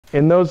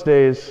In those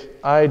days,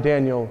 I,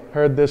 Daniel,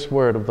 heard this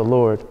word of the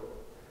Lord.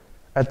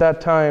 At that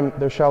time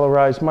there shall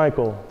arise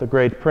Michael, the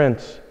great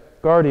prince,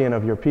 guardian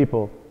of your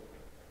people.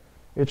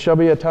 It shall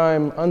be a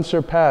time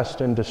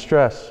unsurpassed in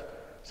distress,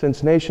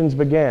 since nations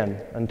began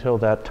until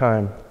that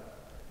time.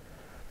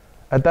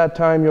 At that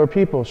time your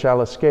people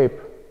shall escape,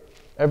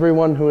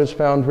 everyone who is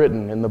found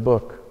written in the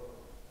book.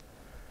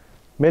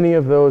 Many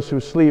of those who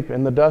sleep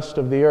in the dust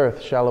of the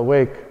earth shall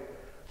awake,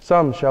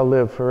 some shall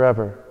live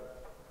forever.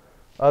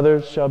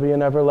 Others shall be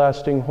in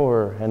everlasting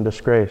horror and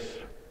disgrace.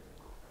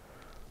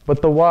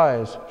 But the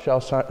wise shall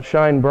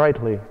shine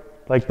brightly,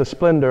 like the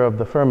splendor of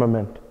the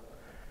firmament,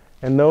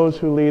 and those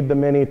who lead the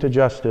many to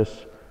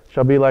justice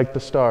shall be like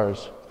the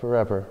stars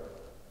forever.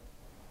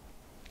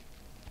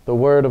 The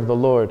word of the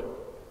Lord.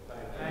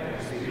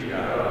 Thanks be to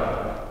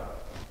God.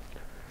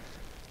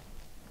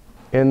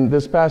 In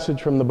this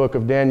passage from the book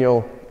of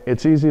Daniel,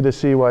 it's easy to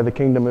see why the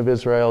kingdom of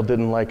Israel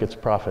didn't like its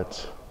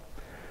prophets.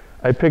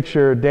 I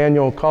picture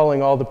Daniel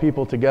calling all the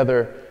people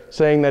together,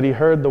 saying that he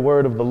heard the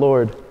word of the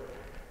Lord,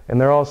 and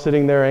they're all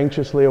sitting there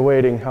anxiously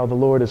awaiting how the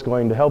Lord is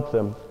going to help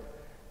them.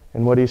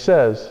 And what he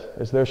says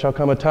is, there shall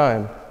come a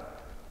time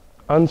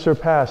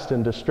unsurpassed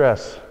in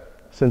distress,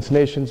 since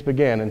nations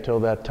began until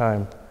that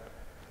time.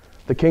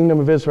 The kingdom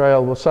of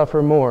Israel will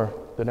suffer more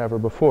than ever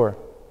before.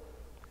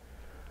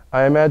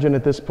 I imagine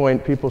at this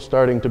point people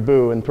starting to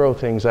boo and throw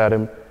things at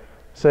him,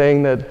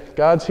 saying that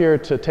God's here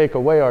to take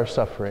away our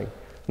suffering,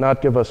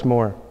 not give us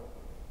more.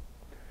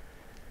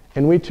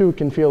 And we too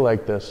can feel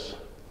like this.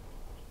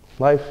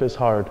 Life is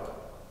hard.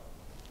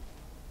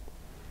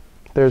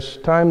 There's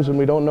times when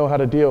we don't know how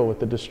to deal with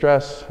the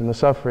distress and the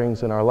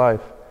sufferings in our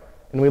life,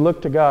 and we look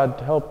to God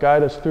to help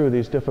guide us through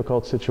these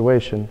difficult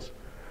situations.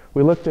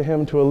 We look to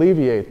Him to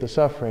alleviate the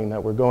suffering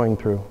that we're going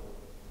through.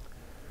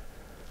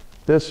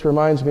 This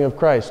reminds me of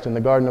Christ in the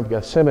Garden of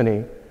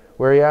Gethsemane,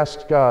 where He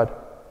asked God,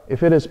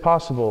 "If it is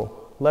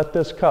possible, let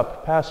this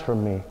cup pass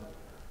from me,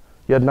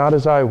 yet not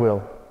as I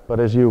will, but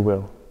as you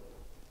will."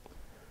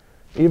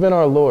 Even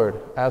our Lord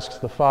asks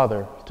the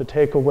Father to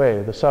take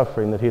away the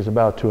suffering that He's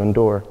about to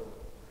endure.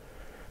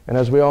 And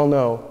as we all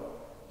know,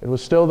 it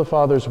was still the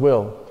Father's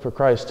will for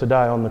Christ to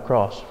die on the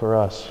cross for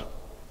us.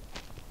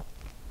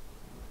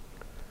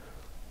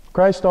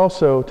 Christ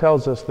also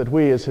tells us that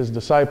we, as His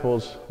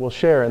disciples, will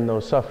share in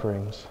those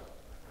sufferings.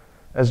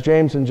 As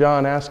James and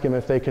John ask Him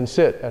if they can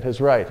sit at His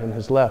right and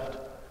His left,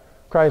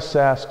 Christ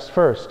asks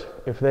first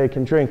if they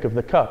can drink of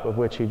the cup of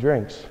which He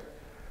drinks.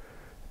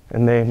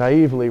 And they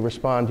naively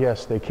respond,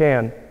 yes, they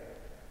can.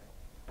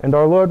 And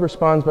our Lord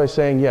responds by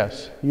saying,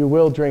 yes, you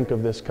will drink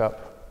of this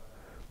cup.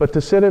 But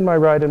to sit at my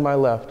right and my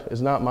left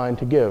is not mine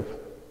to give,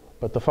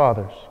 but the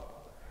Father's.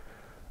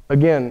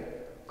 Again,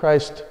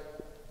 Christ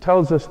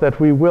tells us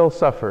that we will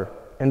suffer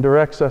and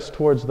directs us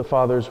towards the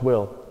Father's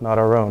will, not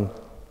our own.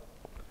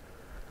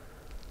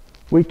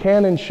 We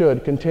can and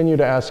should continue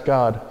to ask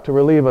God to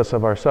relieve us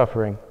of our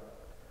suffering.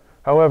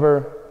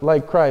 However,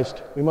 like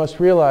Christ, we must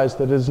realize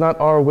that it is not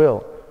our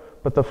will,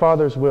 but the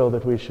Father's will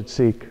that we should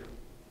seek.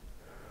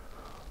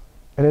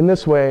 And in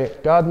this way,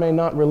 God may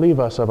not relieve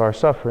us of our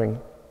suffering,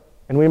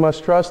 and we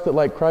must trust that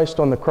like Christ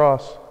on the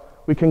cross,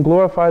 we can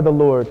glorify the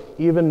Lord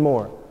even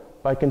more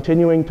by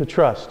continuing to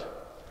trust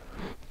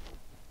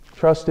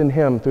in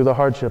Him through the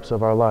hardships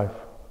of our life.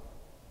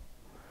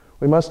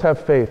 We must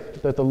have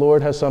faith that the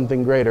Lord has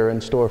something greater in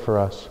store for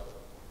us.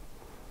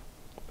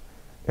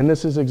 And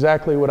this is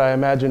exactly what I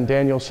imagine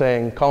Daniel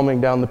saying, calming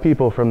down the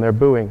people from their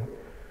booing,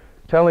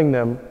 telling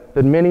them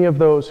that many of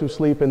those who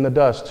sleep in the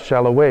dust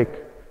shall awake,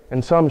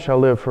 and some shall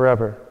live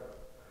forever.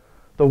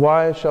 The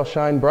wise shall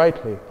shine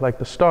brightly like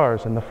the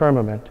stars in the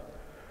firmament,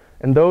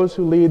 and those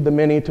who lead the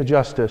many to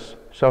justice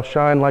shall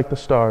shine like the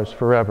stars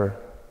forever.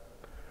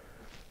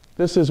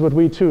 This is what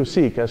we too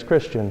seek as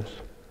Christians.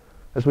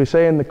 As we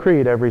say in the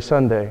Creed every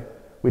Sunday,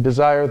 we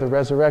desire the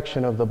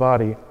resurrection of the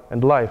body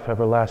and life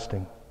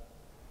everlasting.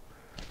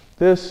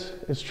 This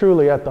is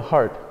truly at the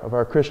heart of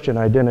our Christian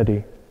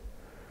identity.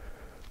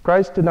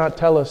 Christ did not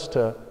tell us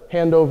to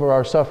hand over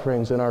our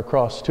sufferings and our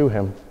cross to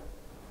Him.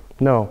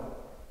 No.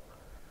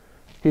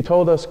 He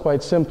told us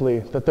quite simply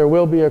that there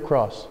will be a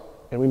cross,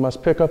 and we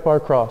must pick up our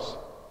cross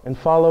and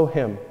follow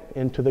Him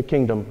into the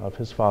kingdom of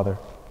His Father.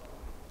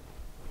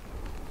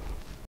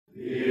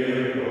 Yeah.